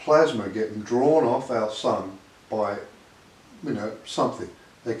 plasma getting drawn off our sun by, you know, something.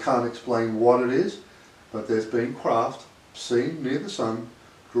 They can't explain what it is, but there's been craft seen near the sun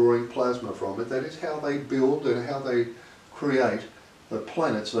drawing plasma from it. That is how they build and how they create the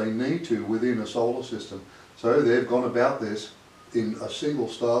planets they need to within a solar system. So they've gone about this in a single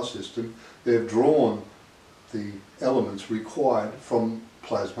star system. They've drawn the elements required from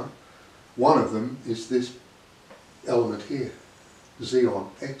plasma. One of them is this element here, Xeon,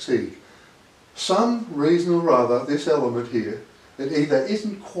 Xe. Some reason or other, this element here, it either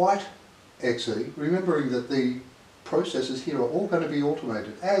isn't quite Xe, remembering that the processes here are all going to be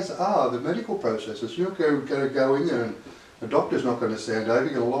automated, as are the medical processes. You're not going to go in there and the doctor's not going to stand over,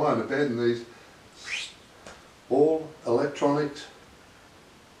 you're going to lie on the bed and these all electronics,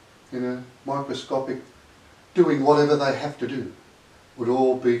 you know, microscopic, doing whatever they have to do, would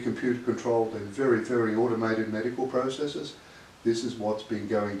all be computer controlled and very automated medical processes. This is what's been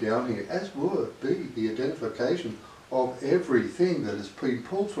going down here, as would be the identification of everything that has been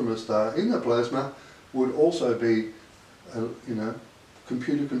pulled from a star in the plasma would also be, you know,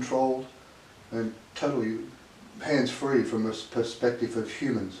 computer controlled and totally hands-free from a perspective of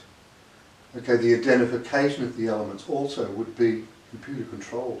humans. Okay, the identification of the elements also would be computer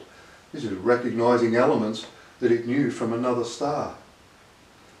controlled. This is recognizing elements that it knew from another star.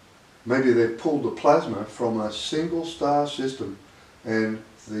 Maybe they've pulled the plasma from a single star system and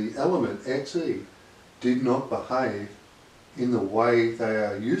the element Xe did not behave in the way they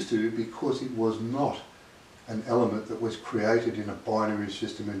are used to because it was not an element that was created in a binary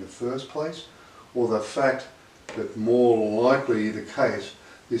system in the first place, or the fact that more likely the case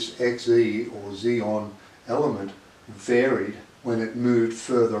this Xe or Xeon element varied when it moved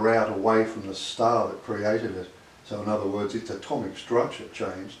further out away from the star that created it. So in other words, its atomic structure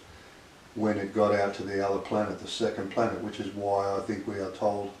changed. when it got out to the other planet, the second planet, which is why I think we are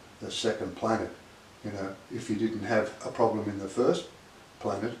told the second planet. You know, if you didn't have a problem in the first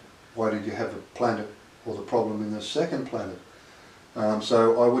planet, why did you have a planet or the problem in the second planet?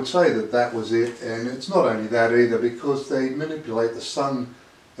 So I would say that that was it, and it's not only that either, because they manipulate the sun,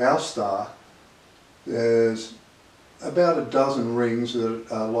 our star. There's about a dozen rings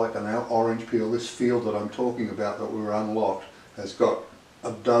that are like an orange peel. This field that I'm talking about that we were unlocked has got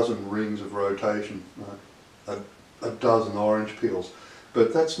a dozen rings of rotation, a dozen orange peels.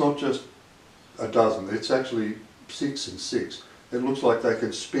 But that's not just a dozen, it's actually 6 and 6. It looks like they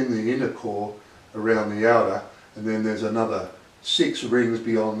can spin the inner core around the outer, and then there's another 6 rings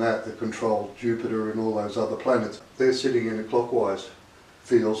beyond that that control Jupiter and all those other planets. They're sitting in a clockwise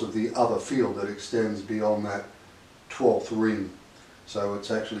fields of the other field that extends beyond that 12th ring. So it's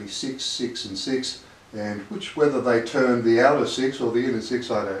actually 6, 6 and 6, and whether they turn the outer 6 or the inner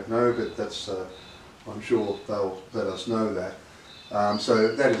 6 I don't know, but that's I'm sure they'll let us know that.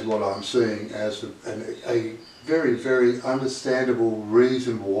 So that is what I'm seeing as a very, very understandable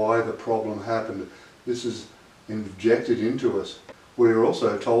reason why the problem happened. This is injected into us. We're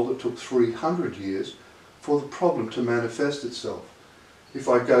also told it took 300 years for the problem to manifest itself. If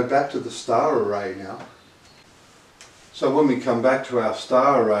I go back to the star array now, so when we come back to our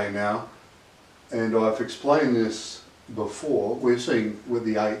star array now, and I've explained this before, we're seeing with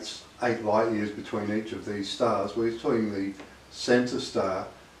the 8 light years between each of these stars, we're seeing the centre star,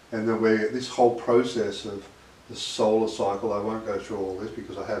 and then this whole process of the solar cycle, I won't go through all this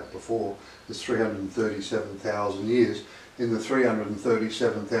because I have before, is 337,000 years. In the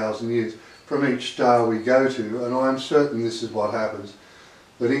 337,000 years from each star we go to, and I'm certain this is what happens,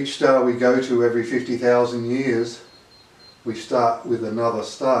 that each star we go to every 50,000 years, we start with another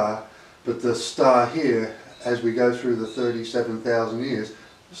star, but the star here, as we go through the 37,000 years,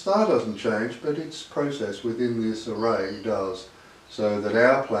 the star doesn't change, but its process within this array does. So that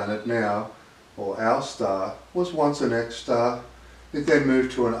our planet now, or our star, was once an X star, it then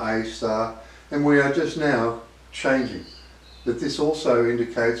moved to an A star, and we are just now changing. That this also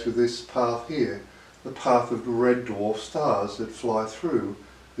indicates with this path here, the path of red dwarf stars that fly through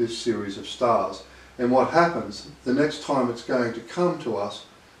this series of stars. And what happens, the next time it's going to come to us,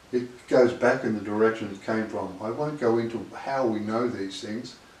 it goes back in the direction it came from. I won't go into how we know these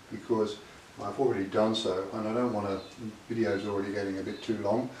things, because I've already done so, and I don't want to, the video's already getting a bit too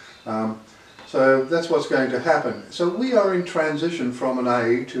long. So that's what's going to happen. So we are in transition from an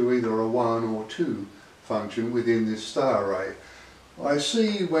A to either a 1 or 2 function within this star array. I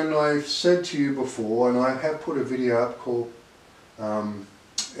see, when I've said to you before, and I have put a video up called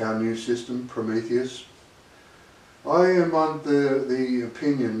our new system, Prometheus, I am under the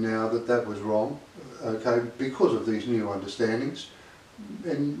opinion now that that was wrong, okay, because of these new understandings.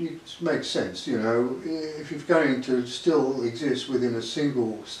 And it makes sense, you know, if you're going to still exist within a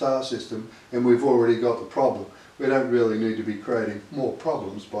single star system and we've already got the problem, we don't really need to be creating more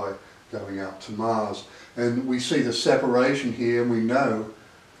problems by going out to Mars. And we see the separation here, and we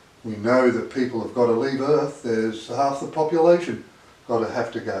know that people have got to leave Earth. There's half the population got to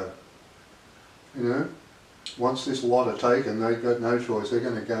have to go. You know, once this lot are taken, they've got no choice. They're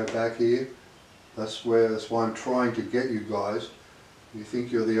going to go back here. That's why I'm trying to get you guys. You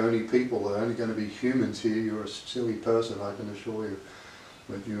think you're the only people, there are only going to be humans here, you're a silly person, I can assure you.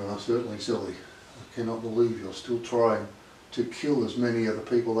 But you are certainly silly. I cannot believe you're still trying to kill as many of the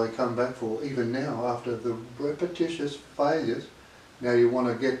people they come back for, even now, after the repetitious failures. Now you want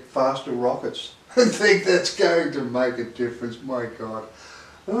to get faster rockets and think that's going to make a difference, my God.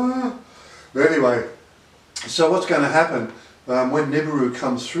 But anyway, so what's going to happen when Nibiru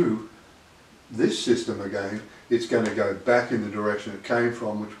comes through this system again? It's going to go back in the direction it came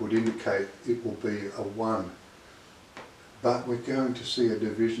from, which would indicate it will be a 1. But we're going to see a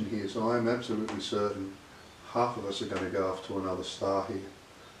division here, so I'm absolutely certain half of us are going to go off to another star here.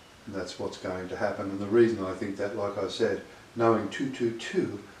 And that's what's going to happen. And the reason I think that, like I said, knowing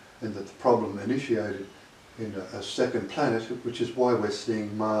 222, and that the problem initiated in a second planet, which is why we're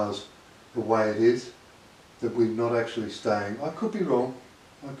seeing Mars the way it is, that we're not actually staying. I could be wrong.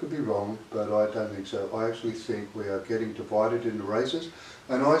 I could be wrong, but I don't think so. I actually think we are getting divided into races,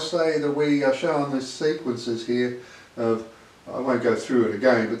 and I say that we are showing the sequences here of, I won't go through it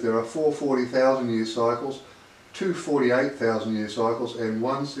again, but there are 4 40,000 year cycles, 2 48,000 year cycles, and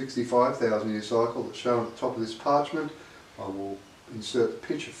 1 65,000 year cycle that's shown at the top of this parchment. I will insert the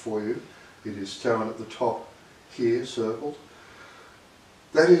picture for you. It is shown at the top here, circled.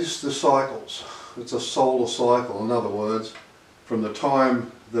 That is the cycles. It's a solar cycle, in other words. From the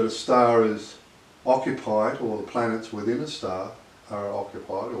time that a star is occupied, or the planets within a star are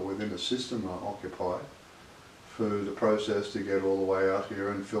occupied, or within a system are occupied, for the process to get all the way out here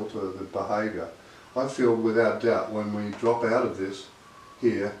and filter the behaviour. I feel without doubt when we drop out of this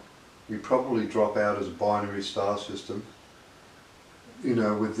here, we probably drop out as a binary star system. You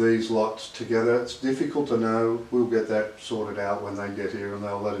know, with these lots together, it's difficult to know. We'll get that sorted out when they get here and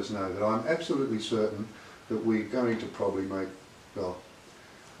they'll let us know. But I'm absolutely certain that we're going to probably make, well,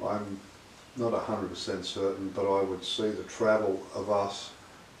 I'm not 100% certain, but I would see the travel of us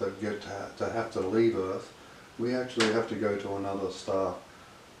that get to have to leave Earth. We actually have to go to another star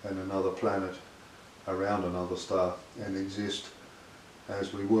and another planet around another star and exist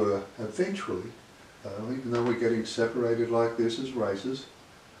as we were eventually. Even though we're getting separated like this as races,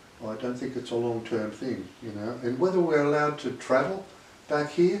 I don't think it's a long-term thing, you know. And whether we're allowed to travel back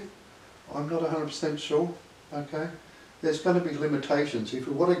here, I'm not 100% sure, okay. There's going to be limitations. If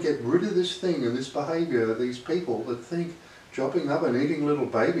we want to get rid of this thing and this behaviour, these people that think chopping up and eating little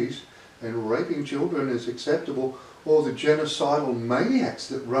babies and raping children is acceptable, or the genocidal maniacs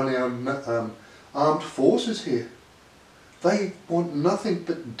that run our armed forces here. They want nothing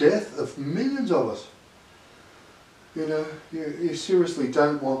but death of millions of us. You know, you seriously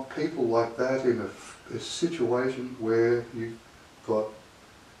don't want people like that in a situation where you've got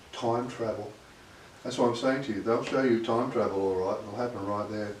time travel. That's what I'm saying to you. They'll show you time travel all right, it'll happen right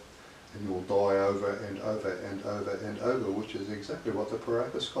there, and you'll die over and over and over and over, which is exactly what the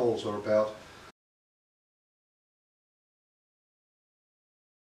Paraka skulls are about.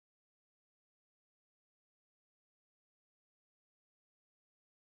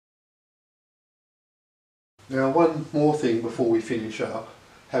 Now, one more thing before we finish up.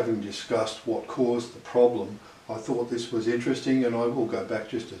 Having discussed what caused the problem, I thought this was interesting, and I will go back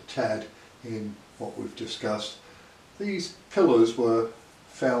just a tad in what we've discussed. These pillars were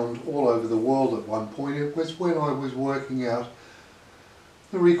found all over the world at one point. It was when I was working out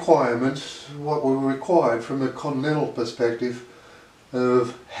the requirements, what were required from the continental perspective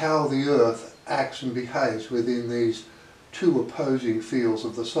of how the Earth acts and behaves within these two opposing fields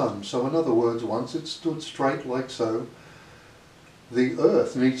of the Sun. So in other words, once it stood straight like so, the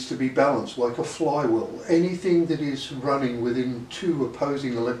Earth needs to be balanced like a flywheel. Anything that is running within two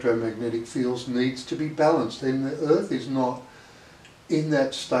opposing electromagnetic fields needs to be balanced, and the Earth is not in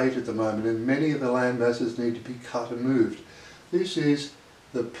that state at the moment, and many of the land masses need to be cut and moved. This is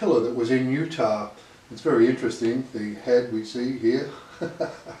the pillar that was in Utah. It's very interesting, the head we see here.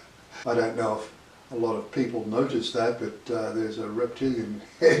 I don't know if a lot of people notice that, but there's a reptilian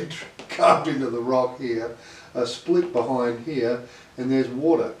head carved into the rock here, a split behind here, and there's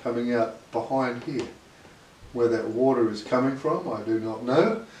water coming out behind here. Where that water is coming from, I do not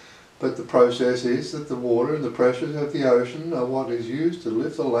know, but the process is that the water and the pressures of the ocean are what is used to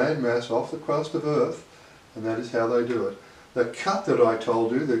lift the landmass off the crust of Earth, and that is how they do it. The cut that I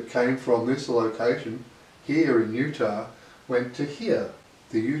told you that came from this location here in Utah went to here.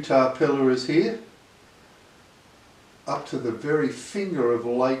 The Utah pillar is here, up to the very finger of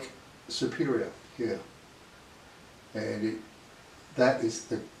Lake Superior here, and that is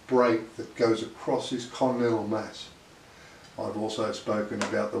the break that goes across this continental mass. I've also spoken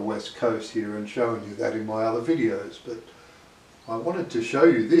about the west coast here and shown you that in my other videos, but I wanted to show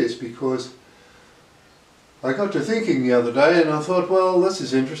you this because I got to thinking the other day and I thought, well, this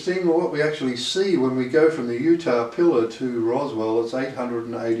is interesting. What we actually see when we go from the Utah pillar to Roswell, it's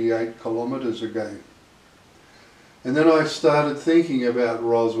 888 kilometers again. And then I started thinking about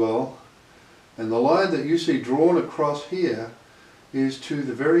Roswell, and the line that you see drawn across here is to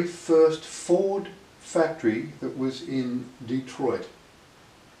the very first Ford factory that was in Detroit.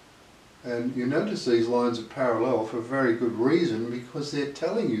 And you notice these lines are parallel for a very good reason, because they're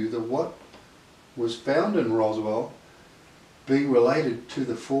telling you that what was found in Roswell being related to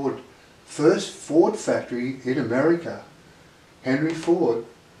the first Ford factory in America, Henry Ford.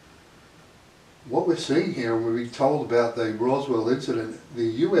 What we're seeing here, and we're told about the Roswell incident,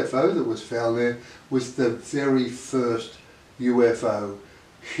 the UFO that was found there was the very first UFO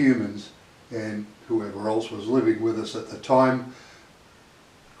humans and whoever else was living with us at the time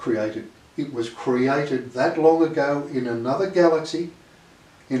created. It was created that long ago in another galaxy,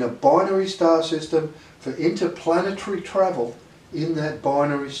 in a binary star system, for interplanetary travel in that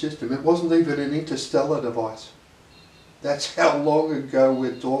binary system. It wasn't even an interstellar device. That's how long ago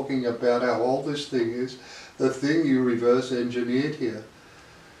we're talking about, how old this thing is. The thing you reverse engineered here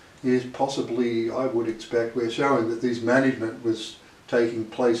is possibly, I would expect, we're showing that this management was taking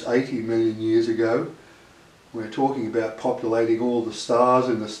place 80 million years ago. We're talking about populating all the stars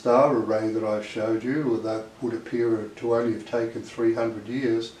in the star array that I've showed you, that would appear to only have taken 300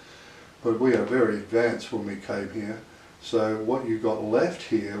 years, but we are very advanced when we came here. So what you got left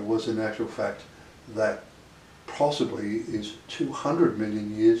here was in actual fact that possibly is 200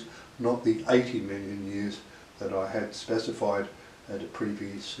 million years, not the 80 million years that I had specified at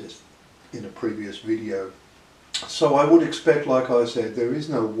in a previous video. So I would expect, like I said, there is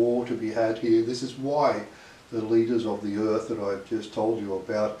no war to be had here. This is why the leaders of the earth that I've just told you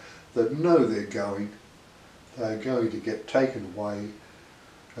about, that know they're going to get taken away,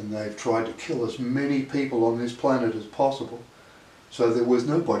 and they've tried to kill as many people on this planet as possible. So there was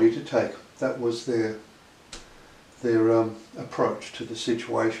nobody to take. That was their approach to the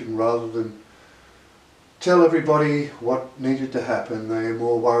situation. Rather than tell everybody what needed to happen, they're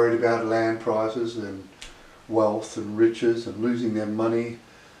more worried about land prices and wealth and riches and losing their money,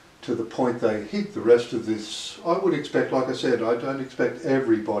 to the point they hid the rest of this. I would expect, like I said, I don't expect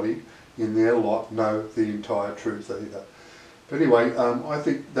everybody in their lot know the entire truth either. But anyway, I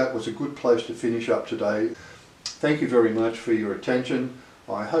think that was a good place to finish up today. Thank you very much for your attention.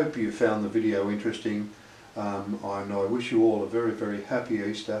 I hope you found the video interesting. And I wish you all a very, very happy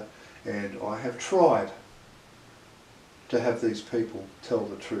Easter. And I have tried to have these people tell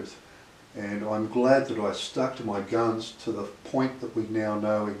the truth. And I'm glad that I stuck to my guns to the point that we now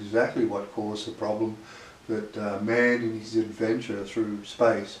know exactly what caused the problem, that man in his adventure through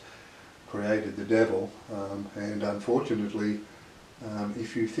space created the devil. And unfortunately,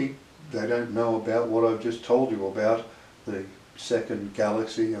 if you think they don't know about what I've just told you about, the second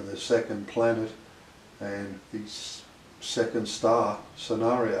galaxy and the second planet and the second star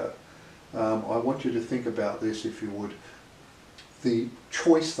scenario, I want you to think about this, if you would. The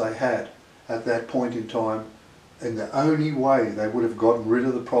choice they had at that point in time, and the only way they would have gotten rid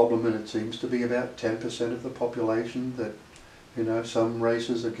of the problem, and it seems to be about 10% of the population, that, you know, some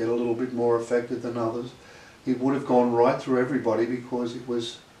races that get a little bit more affected than others, it would have gone right through everybody, because it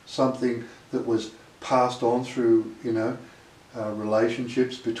was something that was passed on through, you know,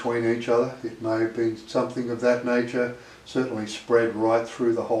 relationships between each other. It may have been something of that nature, certainly spread right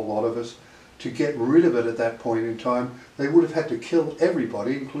through the whole lot of us. To get rid of it at that point in time, they would have had to kill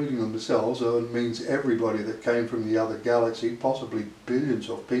everybody, including themselves, so it means everybody that came from the other galaxy, possibly billions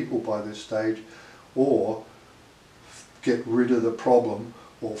of people by this stage, or get rid of the problem,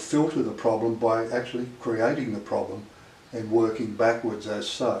 or filter the problem by actually creating the problem and working backwards as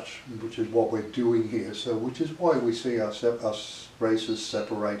such, which is what we're doing here. So, which is why we see us races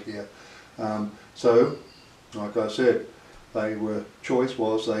separate here. So, like I said, choice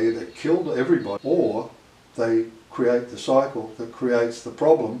was they either killed everybody, or they create the cycle that creates the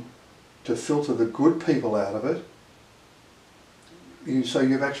problem to filter the good people out of it. So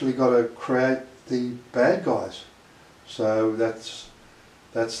you've actually got to create the bad guys. So that's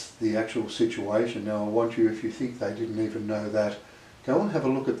the actual situation. Now I want you, if you think they didn't even know that, go and have a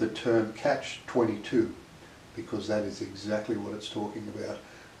look at the term catch-22, because that is exactly what it's talking about.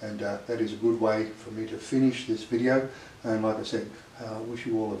 And that is a good way for me to finish this video. And like I said, I wish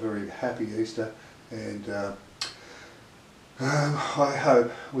you all a very happy Easter, and I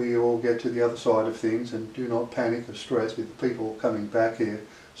hope we all get to the other side of things and do not panic or stress with the people coming back here.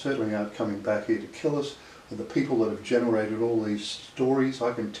 Certainly aren't coming back here to kill us, and the people that have generated all these stories.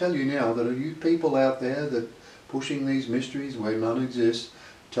 I can tell you now that are you people out there that pushing these mysteries where none exist,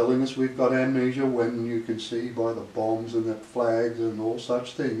 telling us we've got amnesia, when you can see by the bombs and the flags and all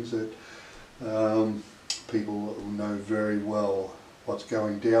such things that people know very well what's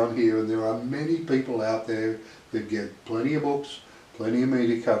going down here. And there are many people out there that get plenty of books, plenty of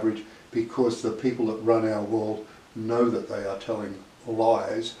media coverage, because the people that run our world know that they are telling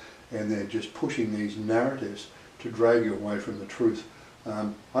lies, and they're just pushing these narratives to drag you away from the truth.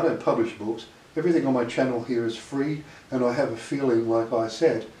 I don't publish books. Everything on my channel here is free, and I have a feeling, like I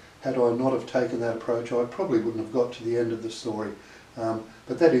said, had I not have taken that approach, I probably wouldn't have got to the end of the story.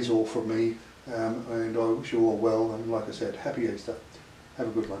 But that is all from me, and I wish you all well, and like I said, happy Easter. Have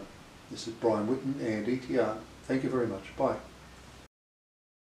a good one. This is Brian Whitten and ETR. Thank you very much. Bye.